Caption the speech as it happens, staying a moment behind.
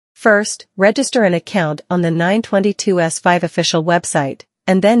First, register an account on the 922 S5 official website,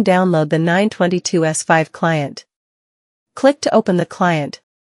 and then download the 922 S5 client. Click to open the client,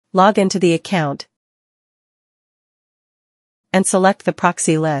 log into the account, and select the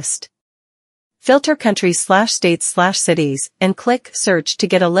proxy list. Filter countries/states/cities and click Search to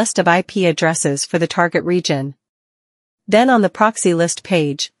get a list of IP addresses for the target region. Then on the proxy list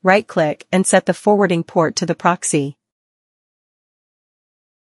page, right-click and set the forwarding port to the proxy.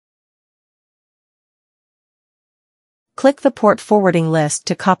 Click the port forwarding list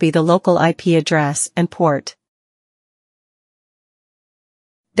to copy the local IP address and port.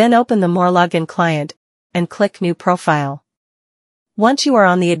 Then open the MoreLogin client and click New Profile. Once you are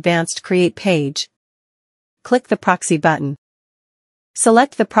on the Advanced Create page, click the Proxy button.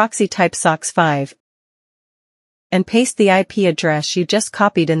 Select the proxy type SOX5 and paste the IP address you just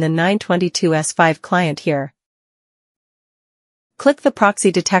copied in the 922 S5 client here. Click the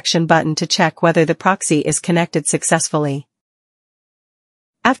Proxy Detection button to check whether the proxy is connected successfully.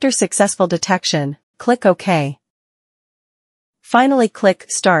 After successful detection, click OK. Finally click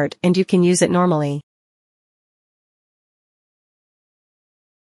Start and you can use it normally.